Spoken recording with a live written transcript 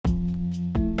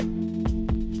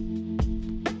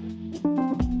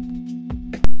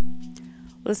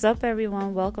What's up,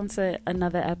 everyone? Welcome to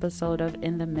another episode of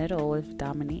In the Middle with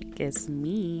Dominique. It's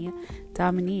me,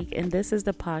 Dominique, and this is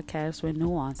the podcast where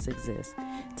nuance exists.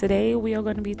 Today, we are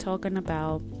going to be talking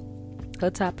about a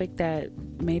topic that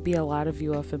maybe a lot of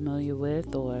you are familiar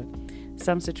with, or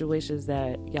some situations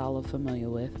that y'all are familiar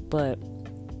with, but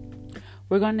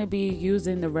we're going to be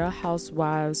using the Real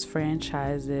Housewives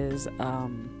franchises,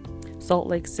 Salt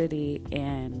Lake City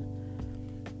and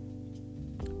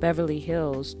Beverly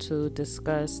Hills, to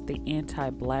discuss the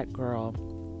anti-black girl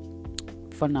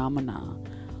phenomena,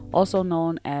 also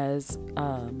known as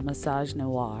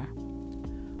misogynoir,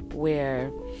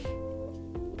 where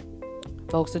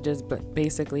folks are just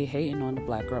basically hating on the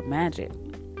black girl magic.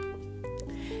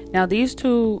 Now, these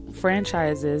two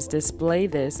franchises display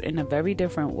this in a very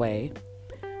different way,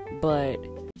 but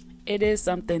it is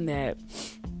something that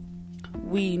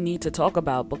we need to talk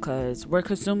about because we're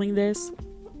consuming this.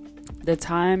 The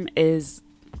time is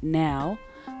now.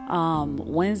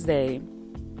 Wednesday,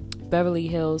 Beverly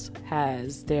Hills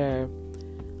has their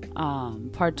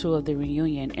part 2 of the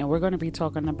reunion, and we're going to be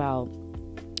talking about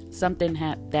something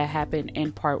that happened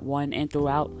in part 1 and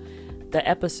throughout the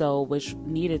episode, which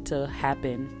needed to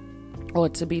happen or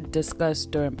to be discussed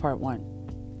during part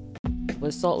 1.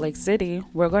 With Salt Lake City,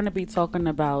 we're going to be talking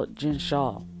about Jen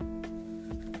Shah.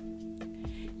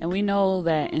 And we know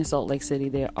that in Salt Lake City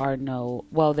there's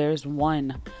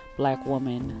one black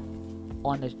woman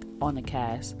on the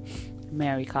cast,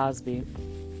 Mary Cosby.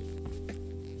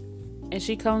 And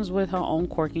she comes with her own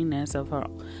quirkiness of her,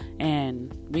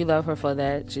 and we love her for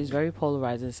that. She's very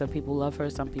polarizing. Some people love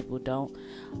her, some people don't.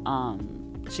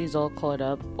 She's all caught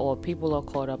up, or people are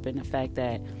caught up in the fact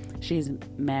that she's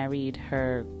married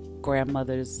her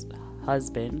grandmother's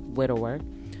husband, widower.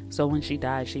 So when she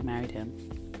died, she married him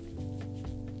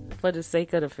for the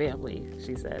sake of the family,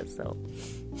 she says. So,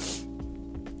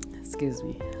 excuse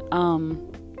me.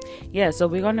 So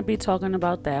we're going to be talking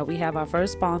about that. We have our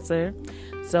first sponsor,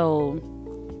 so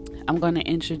I'm going to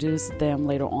introduce them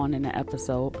later on in the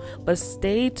episode. But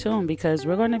stay tuned because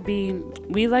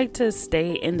we like to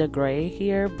stay in the gray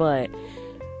here, but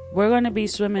we're going to be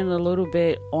swimming a little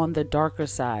bit on the darker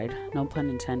side, no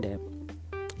pun intended,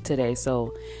 today.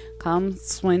 So come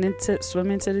swim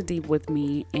into the deep with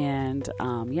me, and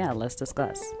let's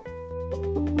discuss.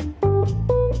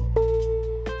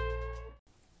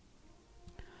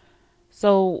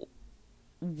 So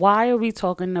why are we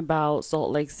talking about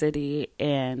Salt Lake City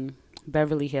and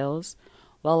Beverly Hills?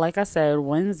 Well, like I said,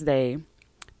 Wednesday,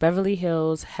 Beverly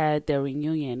Hills had their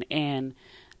reunion, and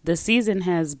the season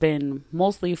has been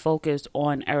mostly focused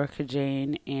on Erika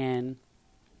Jayne and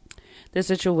the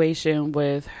situation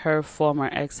with her former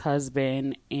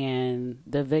ex-husband and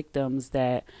the victims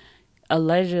that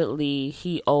allegedly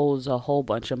he owes a whole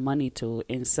bunch of money to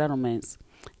in settlements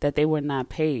that they were not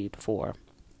paid for.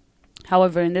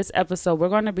 However, in this episode, we're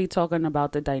going to be talking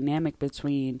about the dynamic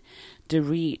between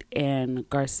Dorit and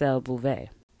Garcelle Beauvais.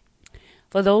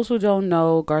 For those who don't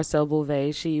know Garcelle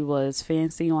Beauvais, she was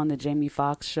Fancy on the Jamie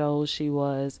Foxx show. She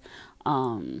was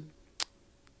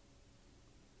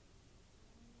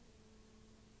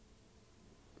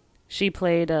she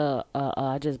played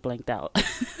I just blanked out.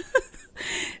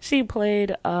 She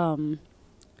played a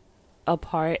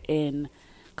part in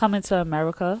Coming to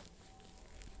America,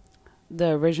 the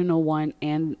original one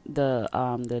and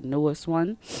the newest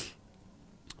one.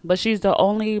 But she's the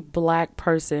only black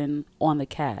person on the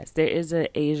cast. There is an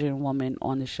Asian woman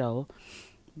on the show,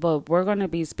 but we're going to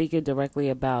be speaking directly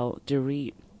about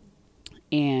Dorit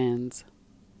and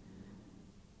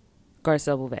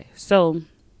Garcelle Beauvais. So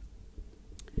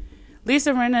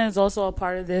Lisa Rinna is also a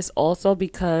part of this also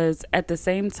because at the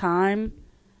same time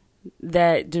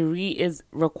that Dorit is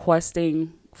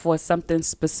requesting for something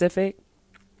specific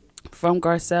from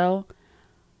Garcelle,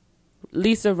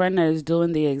 Lisa Rinna is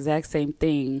doing the exact same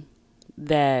thing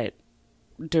that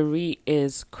Dorit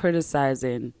is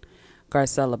criticizing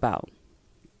Garcelle about.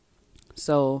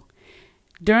 So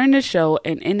during the show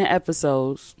and in the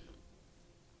episodes,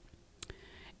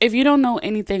 if you don't know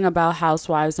anything about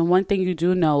Housewives, and one thing you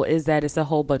do know is that it's a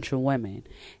whole bunch of women.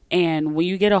 And when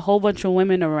you get a whole bunch of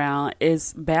women around,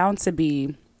 it's bound to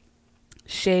be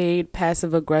shade,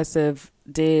 passive-aggressive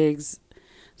digs,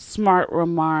 smart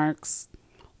remarks,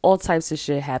 all types of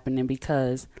shit happening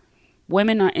because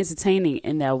women are entertaining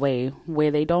in that way where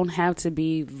they don't have to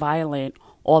be violent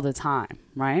all the time,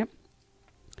 right?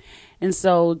 And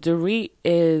so Dorit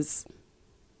is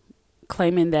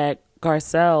claiming that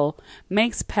Garcelle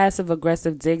makes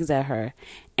passive-aggressive digs at her,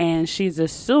 and she's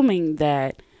assuming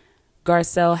that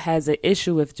Garcelle has an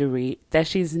issue with Dorit that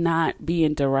she's not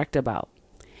being direct about.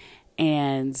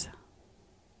 And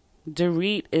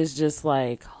Dorit is just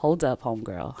like, hold up,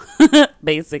 homegirl.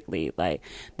 Basically, like,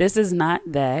 this is not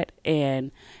that.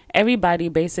 And everybody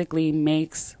basically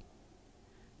makes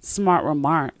smart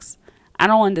remarks. I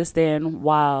don't understand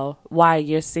why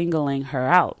you're singling her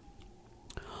out.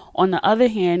 On the other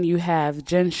hand, you have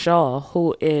Jen Shaw,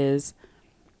 who is,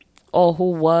 or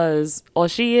who was, or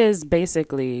she is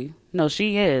basically, no,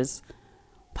 she is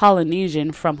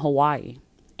Polynesian from Hawaii.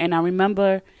 And I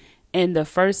remember in the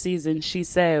first season, she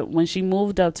said when she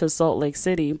moved up to Salt Lake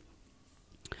City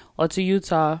or to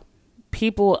Utah,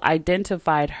 people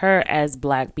identified her as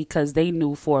black because they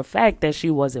knew for a fact that she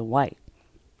wasn't white.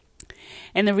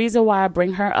 And the reason why I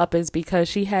bring her up is because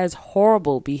she has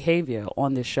horrible behavior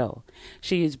on the show.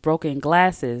 She's broken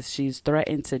glasses. She's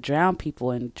threatened to drown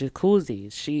people in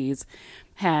jacuzzis. She's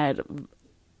had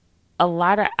a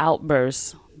lot of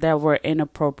outbursts that were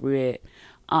inappropriate,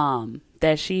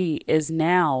 that she is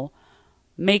now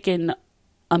making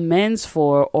amends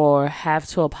for or have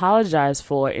to apologize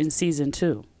for in season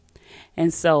 2.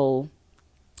 And so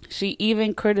she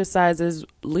even criticizes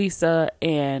Lisa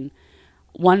and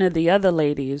one of the other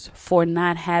ladies for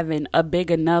not having a big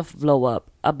enough blow up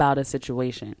about a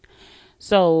situation.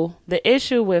 So the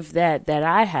issue with that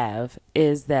I have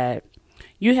is that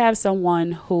you have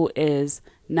someone who is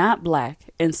not black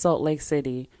in Salt Lake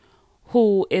City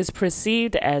who is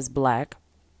perceived as black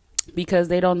because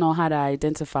they don't know how to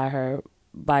identify her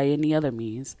by any other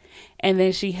means. And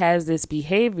then she has this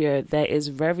behavior that is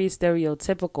very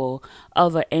stereotypical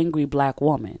of an angry black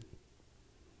woman.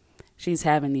 She's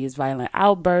having these violent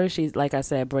outbursts. She's, like I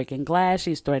said, breaking glass.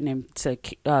 She's threatening to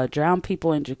drown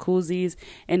people in jacuzzis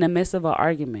in the midst of an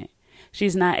argument.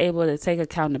 She's not able to take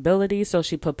accountability, so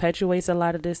she perpetuates a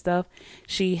lot of this stuff.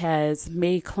 She has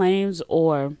made claims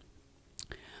or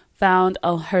found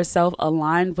herself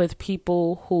aligned with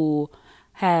people who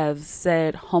have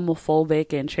said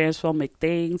homophobic and transphobic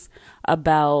things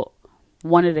about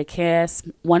one of the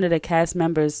cast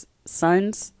members'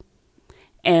 sons.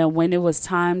 And when it was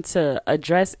time to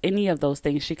address any of those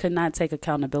things, she could not take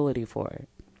accountability for it.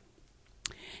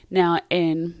 Now,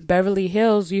 in Beverly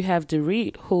Hills, you have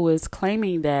Dorit, who is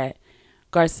claiming that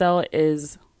Garcelle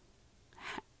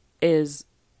is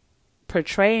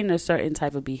portraying a certain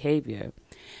type of behavior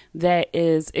that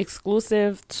is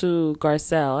exclusive to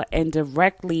Garcelle and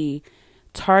directly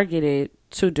targeted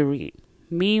to Dorit.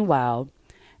 Meanwhile,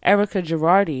 Erica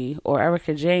Girardi, or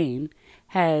Erica Jane,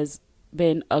 has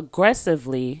been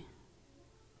aggressively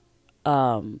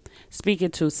speaking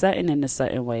to Sutton in a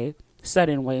certain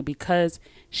way because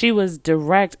she was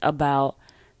direct about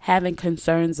having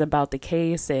concerns about the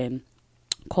case and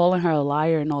calling her a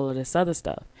liar and all of this other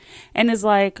stuff. And it's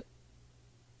like,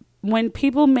 when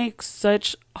people make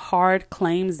such hard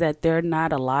claims that they're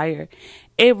not a liar,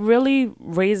 it really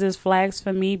raises flags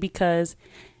for me, because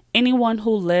anyone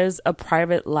who lives a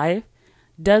private life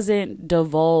doesn't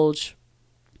divulge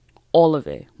all of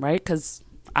it, right? Because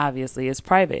obviously it's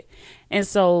private. And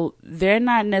so they're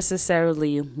not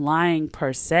necessarily lying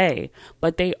per se,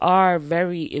 but they are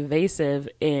very evasive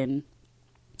in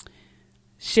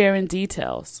sharing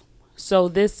details. So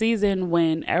this season,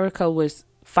 when Erica was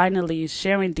finally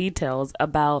sharing details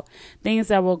about things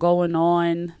that were going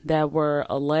on that were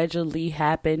allegedly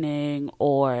happening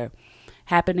or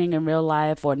happening in real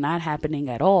life or not happening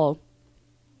at all,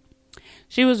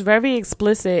 she was very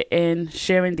explicit in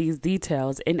sharing these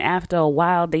details, and after a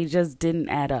while, they just didn't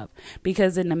add up.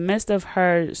 Because in the midst of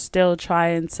her still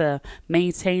trying to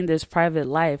maintain this private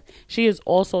life, she is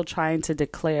also trying to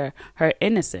declare her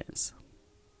innocence.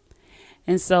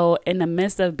 And so in the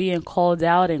midst of being called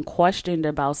out and questioned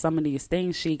about some of these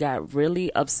things, she got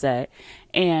really upset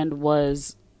and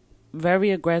was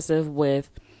very aggressive with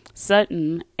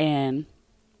Sutton and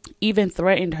even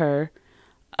threatened her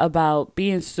about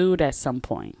being sued at some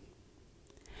point.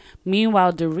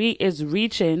 Meanwhile, Dorit is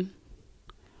reaching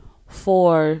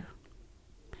for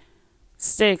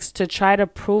sticks to try to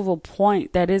prove a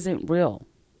point that isn't real.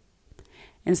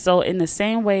 And so in the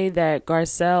same way that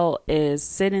Garcelle is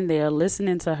sitting there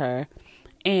listening to her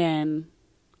and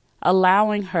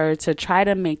allowing her to try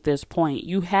to make this point,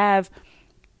 you have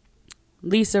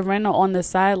Lisa Rinna on the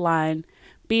sideline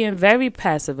being very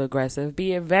passive aggressive,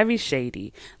 being very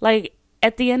shady. Like,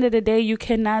 at the end of the day, you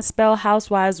cannot spell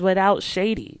housewives without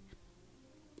shady,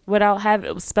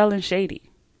 without spelling shady.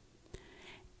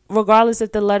 Regardless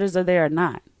if the letters are there or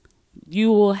not,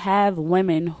 you will have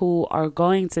women who are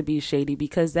going to be shady,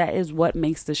 because that is what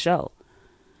makes the show.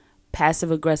 Passive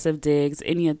aggressive digs,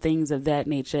 any things of that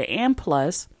nature. And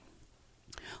plus,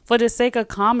 for the sake of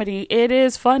comedy, it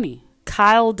is funny.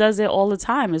 Kyle does it all the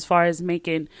time as far as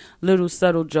making little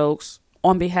subtle jokes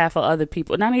on behalf of other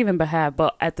people. Not even behalf,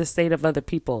 but at the state of other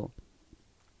people.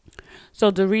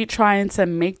 So Dorit trying to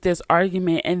make this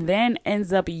argument and then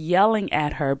ends up yelling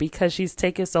at her because she's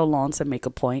taking so long to make a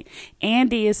point.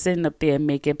 Andy is sitting up there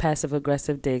making passive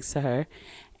aggressive digs to her.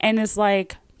 And it's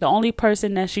like the only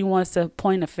person that she wants to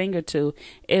point a finger to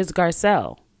is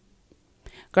Garcelle.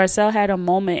 Garcelle had a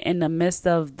moment in the midst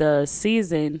of the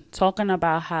season talking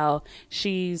about how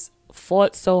she's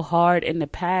fought so hard in the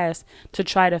past to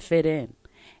try to fit in.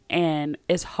 And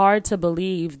it's hard to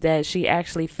believe that she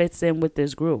actually fits in with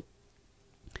this group.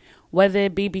 Whether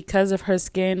it be because of her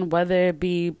skin, whether it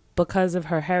be because of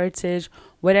her heritage,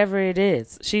 whatever it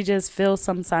is, she just feels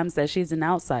sometimes that she's an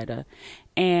outsider.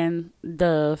 And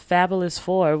the Fabulous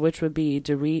Four, which would be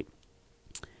Dorit,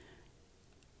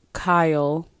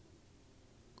 Kyle,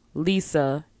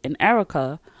 Lisa, and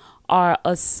Erica, are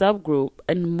a subgroup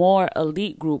and more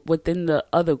elite group within the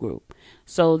other group.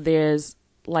 So there's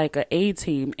like a A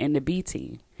team and the B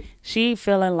team. She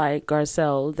feeling like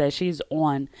Garcelle that she's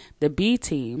on the B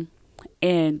team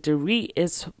and Dorit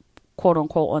is quote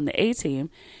unquote on the A team,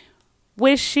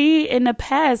 which she in the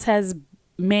past has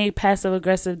made passive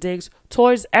aggressive digs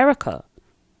towards Erica.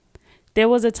 There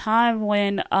was a time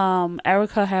when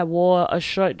Erica had wore a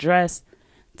short dress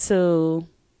to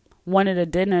one of the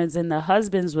dinners and the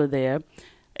husbands were there,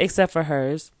 except for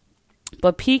hers.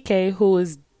 But PK, who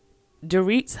is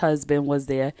Dorit's husband, was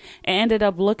there and ended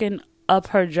up looking up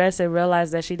her dress and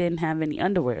realized that she didn't have any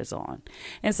underwears on.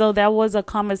 And so that was a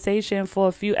conversation for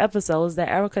a few episodes that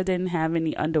Erica didn't have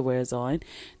any underwears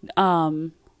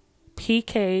on.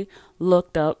 PK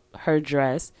looked up her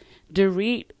dress.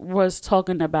 Dorit was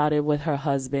talking about it with her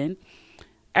husband.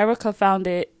 Erica found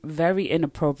it very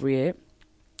inappropriate.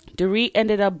 Dorit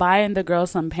ended up buying the girl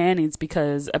some panties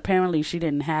because apparently she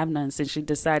didn't have none since she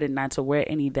decided not to wear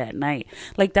any that night.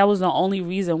 Like, that was the only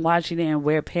reason why she didn't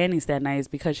wear panties that night, is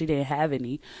because she didn't have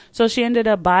any. So she ended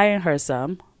up buying her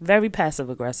some. Very passive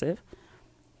aggressive.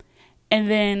 And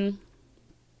then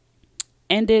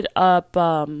ended up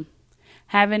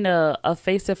having a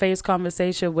face-to-face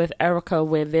conversation with Erica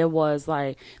where there was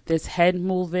like this head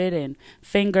movement and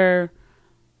finger,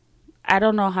 I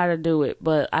don't know how to do it,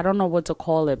 but I don't know what to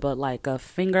call it, but like a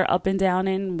finger up and down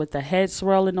in with the head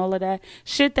swirl and all of that.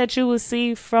 Shit that you would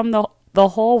see from the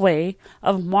hallway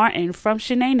of Martin from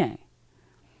Shanae.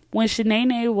 When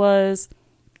Shanae was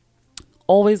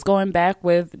always going back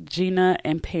with Gina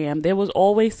and Pam, there was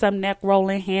always some neck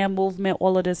rolling, hand movement,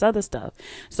 all of this other stuff.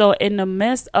 So in the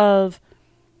midst of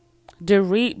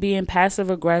Dorit being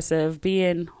passive aggressive,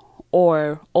 being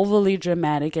or overly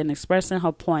dramatic and expressing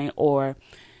her point, or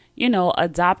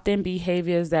adopting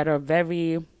behaviors that are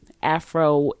very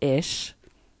Afro-ish.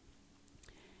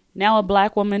 Now a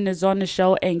black woman is on the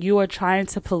show and you are trying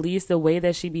to police the way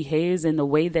that she behaves and the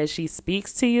way that she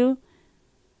speaks to you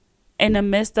in the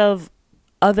midst of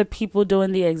other people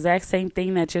doing the exact same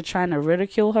thing that you're trying to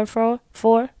ridicule her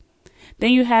for.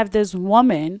 Then you have this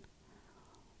woman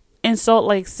in Salt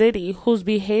Lake City who's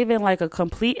behaving like a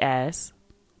complete ass.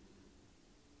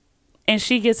 And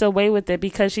she gets away with it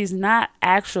because she's not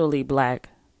actually black.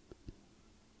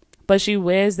 But she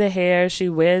wears the hair, she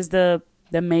wears the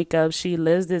makeup, she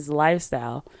lives this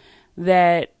lifestyle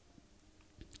that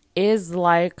is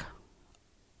like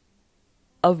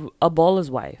a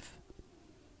bowler's wife.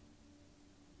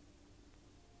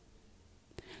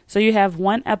 So you have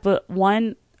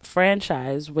one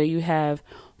franchise where you have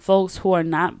folks who are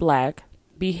not black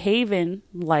behaving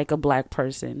like a black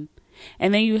person.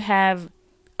 And then you have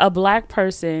a black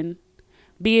person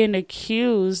being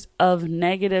accused of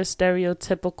negative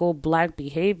stereotypical black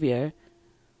behavior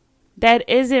that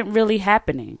isn't really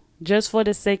happening just for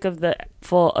the sake of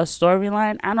for a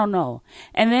storyline. I don't know.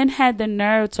 And then had the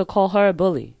nerve to call her a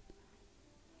bully.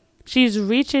 She's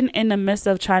reaching in the midst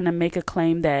of trying to make a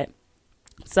claim that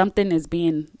something is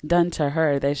being done to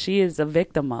her that she is a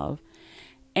victim of,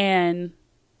 and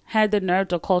had the nerve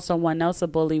to call someone else a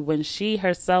bully when she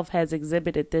herself has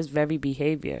exhibited this very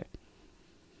behavior.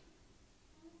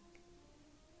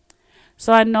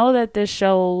 So I know that this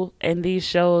show and these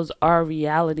shows are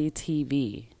reality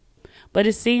TV, but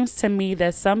it seems to me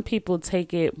that some people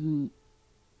take it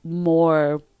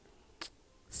more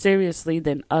seriously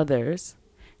than others,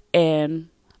 and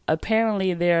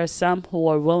apparently there are some who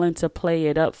are willing to play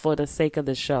it up for the sake of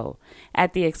the show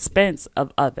at the expense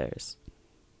of others.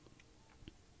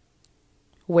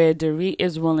 Where Dorit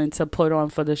is willing to put on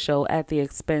for the show at the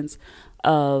expense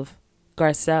of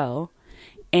Garcelle,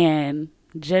 and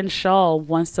Jen Shaw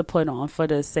wants to put on for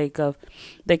the sake of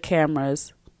the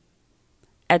cameras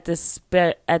at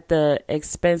the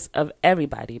expense of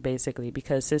everybody, basically,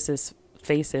 because this is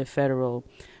facing federal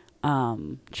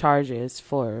charges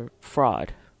for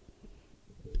fraud.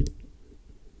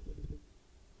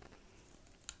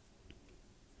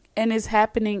 And it's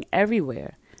happening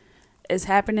everywhere. It's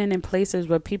happening in places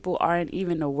where people aren't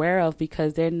even aware of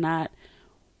because they're not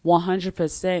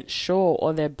 100% sure,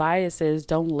 or their biases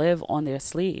don't live on their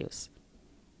sleeves.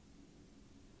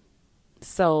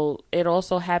 So it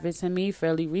also happened to me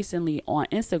fairly recently on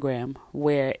Instagram,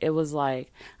 where it was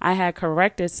like I had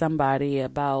corrected somebody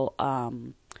about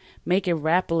making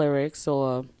rap lyrics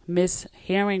or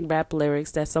mishearing rap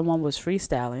lyrics that someone was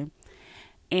freestyling.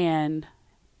 And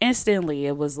instantly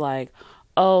it was like,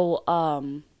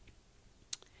 oh,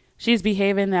 she's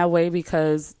behaving that way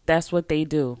because that's what they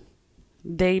do.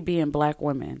 They being black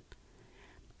women.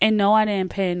 And no, I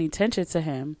didn't pay any attention to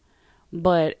him.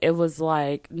 But it was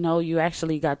like, no, you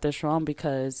actually got this wrong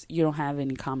because you don't have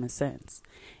any common sense.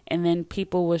 And then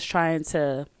people was trying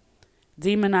to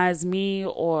demonize me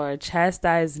or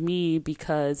chastise me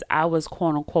because I was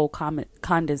quote unquote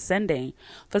condescending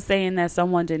for saying that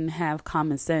someone didn't have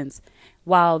common sense,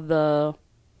 while the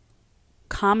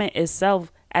comment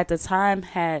itself at the time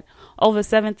had over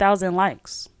 7,000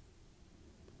 likes.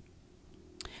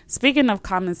 Speaking of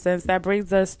common sense, that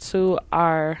brings us to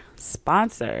our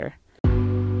sponsor.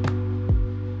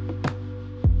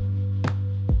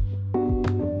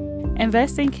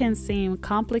 Investing can seem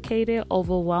complicated,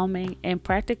 overwhelming, and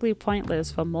practically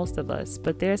pointless for most of us,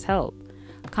 but there's help.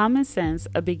 Common Sense,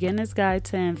 A Beginner's Guide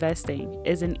to Investing,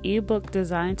 is an ebook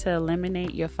designed to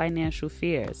eliminate your financial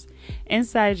fears.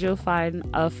 Inside, you'll find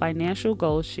a financial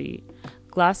goal sheet,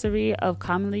 glossary of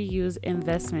commonly used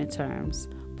investment terms,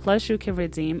 plus you can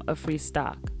redeem a free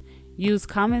stock. Use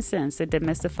Common Sense to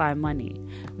demystify money.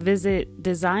 Visit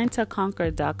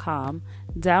designtoconquer.com,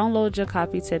 download your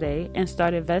copy today, and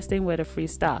start investing with a free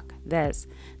stock. That's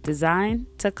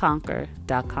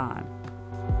designtoconquer.com.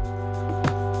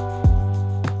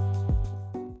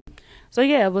 So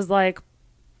yeah, it was like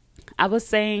I was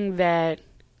saying that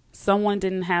someone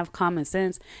didn't have common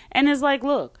sense. And it's like,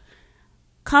 look,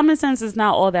 common sense is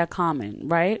not all that common,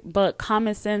 right? But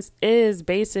common sense is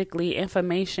basically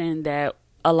information that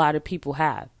a lot of people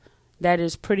have that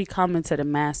is pretty common to the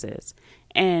masses.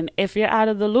 And if you're out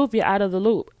of the loop, you're out of the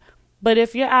loop. But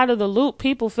if you're out of the loop,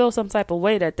 people feel some type of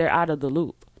way that they're out of the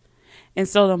loop. And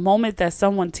so the moment that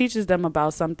someone teaches them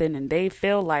about something and they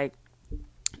feel like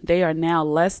they are now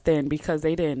less than because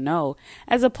they didn't know,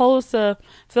 as opposed to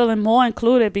feeling more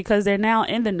included because they're now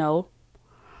in the know,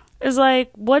 it's like,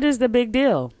 what is the big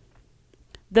deal?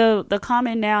 The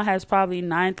comment now has probably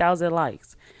 9,000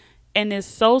 likes. And it's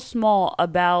so small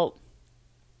about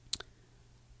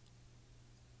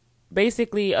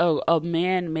basically a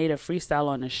man made a freestyle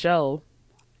on the show,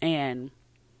 and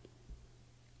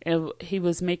he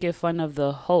was making fun of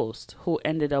the host who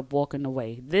ended up walking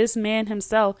away. This man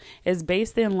himself is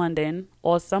based in London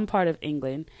or some part of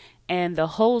England, and the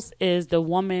host is the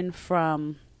woman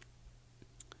from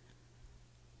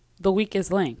The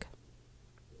Weakest Link.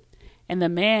 And the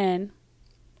man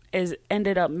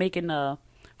ended up making a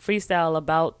freestyle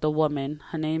about the woman.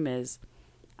 Her name is,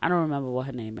 I don't remember what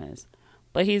her name is,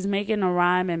 but he's making a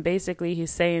rhyme, and basically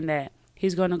he's saying that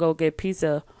he's going to go get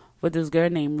pizza with this girl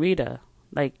named Rita.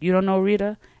 Like, you don't know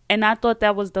Rita? And I thought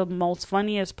that was the most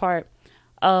funniest part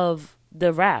of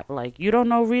the rap. Like, you don't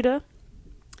know Rita?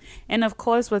 And of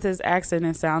course, with his accent,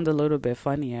 it sounded a little bit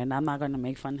funnier. And I'm not going to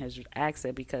make fun of his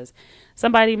accent because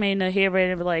somebody may not hear it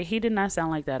and be like, he did not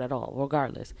sound like that at all.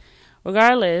 Regardless,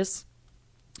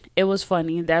 it was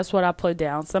funny. That's what I put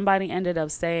down. Somebody ended up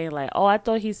saying like, oh, I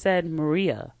thought he said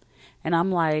Maria. And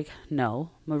I'm like, no,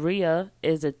 Maria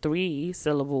is a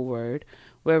 3-syllable word,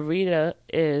 where Rita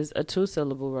is a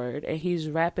 2-syllable word. And he's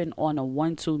rapping on a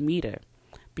 1-2 meter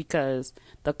because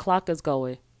the clock is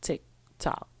going tick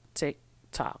tock,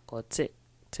 or tick,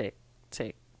 tick,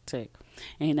 tick, tick.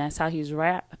 And that's how he's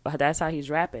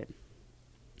rapping.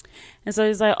 And so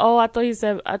he's like, oh, I thought he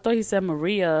said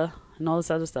Maria and all this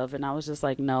other stuff. And I was just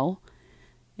like, no,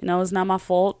 it's not my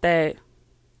fault that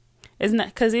it's not,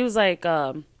 because he was like,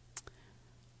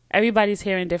 everybody's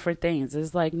hearing different things.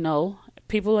 It's like, no,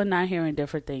 people are not hearing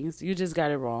different things. You just got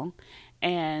it wrong.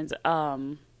 And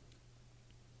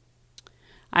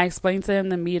I explained to him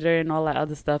the meter and all that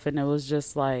other stuff, and it was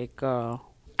just like, I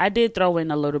did throw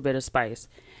in a little bit of spice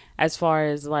as far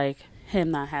as like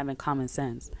him not having common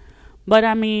sense. But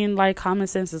I mean, like, common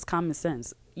sense is common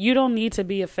sense. You don't need to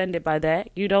be offended by that.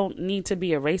 You don't need to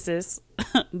be a racist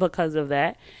because of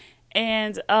that.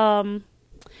 And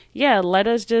yeah, let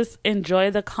us just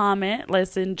enjoy the comment.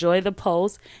 Let's enjoy the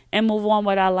post and move on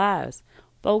with our lives.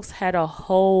 Folks had a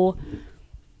whole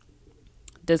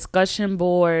discussion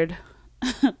board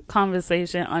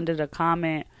conversation under the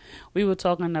comment. We were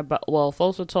talking about, well,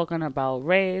 folks were talking about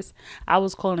race. I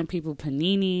was calling people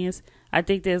paninis. I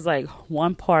think there's like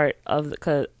one part of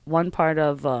one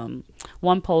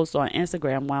post on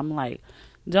Instagram where I'm like,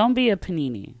 don't be a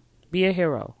panini, be a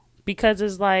hero, because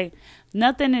it's like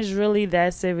nothing is really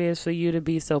that serious for you to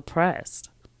be so pressed.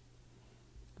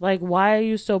 Like, why are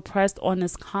you so pressed on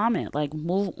this comment? Like,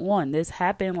 move on. This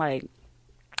happened like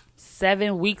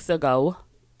 7 weeks ago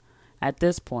at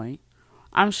this point.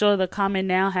 I'm sure the comment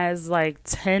now has like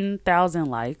 10,000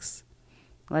 likes.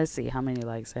 Let's see how many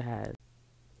likes it has.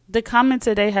 The comment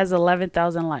today has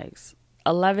 11,000 likes,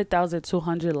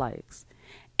 11,200 likes,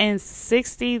 and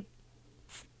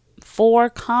 64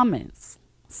 comments.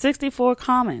 64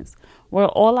 comments where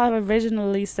all I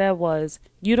originally said was,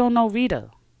 you don't know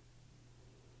Rita.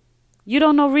 You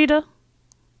don't know Rita?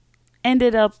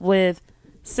 Ended up with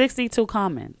 62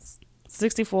 comments,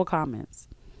 64 comments.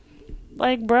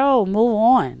 Like, bro, move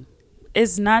on.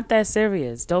 It's not that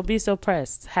serious. Don't be so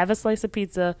pressed. Have a slice of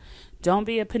pizza. Don't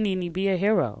be a panini. Be a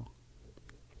hero.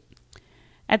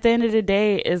 At the end of the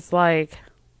day, it's like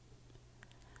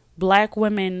black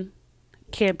women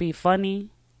can't be funny.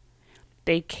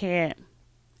 They can't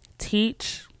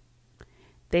teach.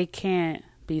 They can't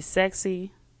be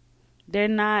sexy. They're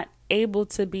not able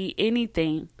to be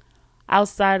anything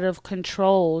outside of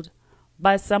controlled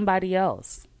by somebody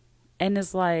else. And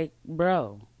it's like,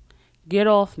 bro, get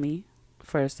off me,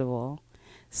 first of all.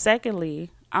 Secondly,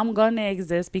 I'm going to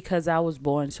exist because I was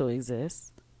born to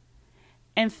exist.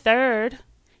 And third,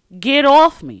 get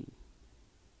off me.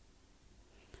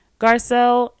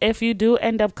 Garcelle, if you do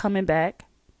end up coming back,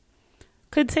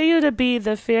 continue to be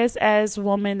the fierce ass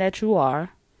woman that you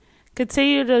are.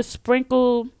 Continue to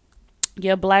sprinkle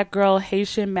your black girl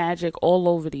Haitian magic all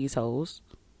over these hoes.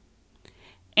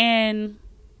 And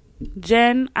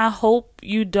Jen, I hope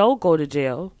you don't go to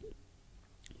jail.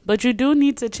 But you do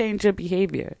need to change your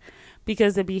behavior,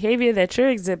 because the behavior that you're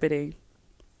exhibiting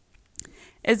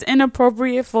is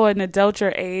inappropriate for an adult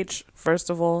your age, first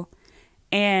of all.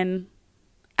 And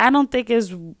I don't think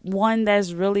it's one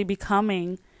that's really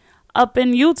becoming up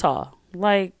in Utah.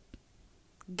 Like,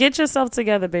 get yourself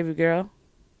together, baby girl.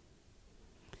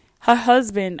 Her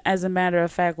husband, as a matter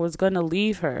of fact, was going to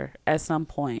leave her at some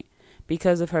point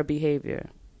because of her behavior.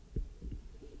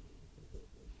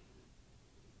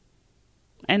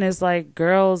 And it's like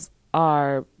girls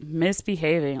are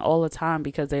misbehaving all the time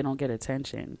because they don't get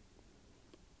attention.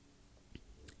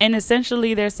 And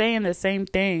essentially they're saying the same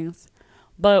things,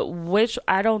 but which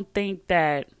I don't think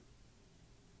that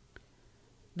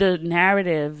the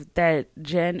narrative that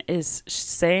Jen is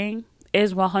saying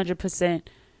is 100%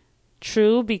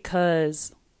 true,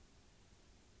 because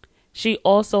she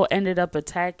also ended up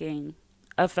attacking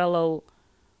a fellow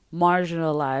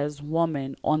marginalized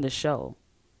woman on the show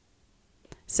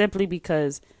simply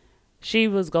because she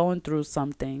was going through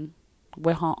something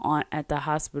with her aunt at the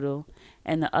hospital,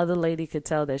 and the other lady could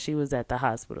tell that she was at the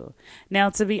hospital. Now,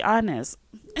 to be honest,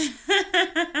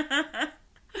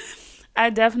 I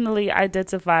definitely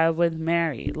identify with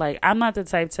Mary. Like, I'm not the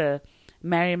type to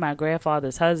marry my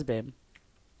grandfather's husband,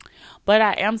 but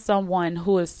I am someone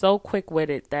who is so quick with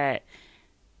it that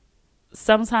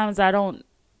sometimes I don't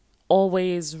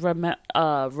always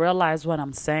realize what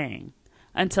I'm saying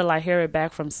until I hear it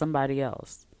back from somebody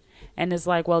else. And it's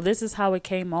like, well, this is how it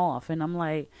came off. And I'm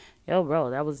like, yo, bro,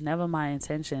 that was never my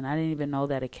intention. I didn't even know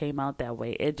that it came out that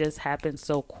way. It just happened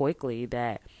so quickly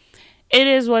that it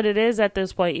is what it is at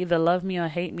this point. Either love me or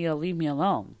hate me or leave me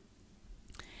alone.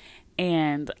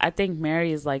 And I think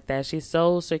Mary is like that. She's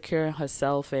so secure in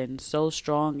herself and so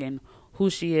strong in who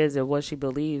she is and what she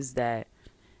believes that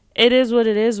it is what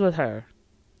it is with her.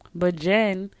 But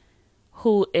Jen,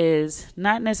 who is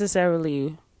not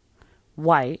necessarily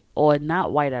white or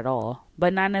not white at all,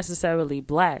 but not necessarily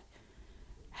black,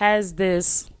 has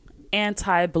this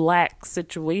anti-black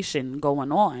situation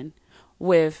going on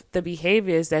with the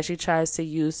behaviors that she tries to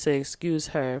use to excuse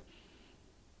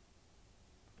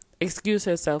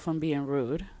herself from being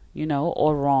rude,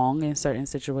 or wrong in certain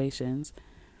situations.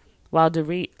 While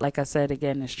Dorit, like I said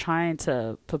again, is trying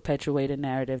to perpetuate a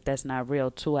narrative that's not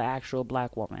real to an actual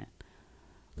black woman.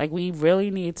 Like, we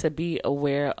really need to be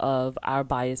aware of our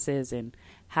biases and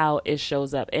how it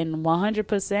shows up. And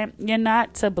 100%, you're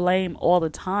not to blame all the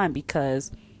time,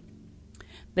 because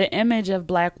the image of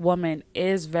black woman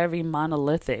is very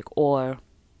monolithic or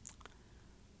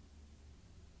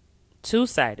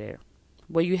two-sided,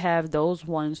 where you have those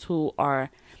ones who are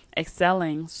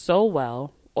excelling so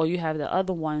well, or you have the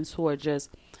other ones who are just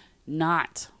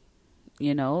not,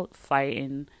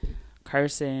 fighting,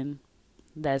 cursing,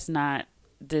 that's not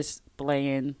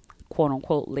displaying quote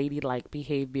unquote ladylike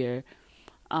behavior,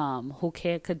 who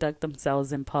can't conduct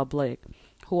themselves in public,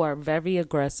 who are very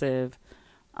aggressive.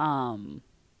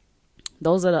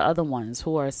 Those are the other ones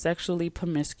who are sexually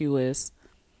promiscuous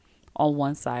on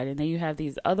one side. And then you have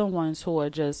these other ones who are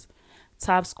just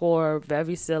top scorer,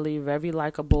 very silly, very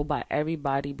likable by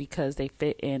everybody because they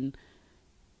fit in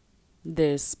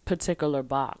this particular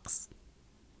box.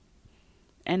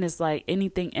 And it's like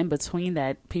anything in between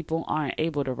that people aren't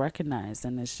able to recognize.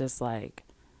 And it's just like,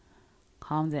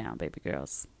 calm down, baby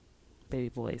girls, baby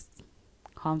boys.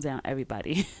 Calm down,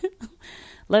 everybody.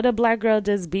 Let a black girl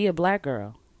just be a black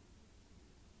girl.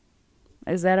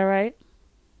 Is that all right?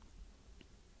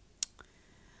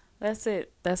 That's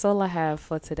it. That's all I have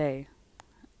for today.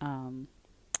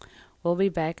 We'll be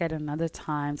back at another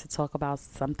time to talk about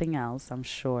something else, I'm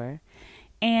sure.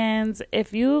 And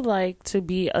if you'd like to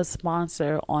be a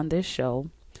sponsor on this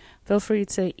show, feel free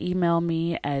to email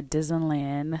me at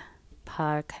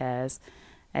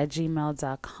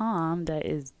disneylandpodcast@gmail.com. That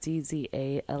is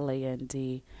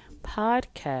DZALAND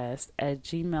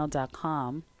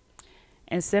podcast@gmail.com.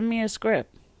 And send me a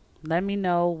script. Let me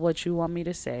know what you want me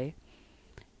to say.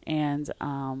 And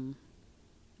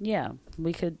yeah,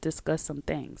 we could discuss some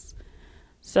things.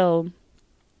 So,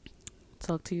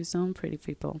 talk to you soon, pretty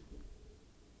people.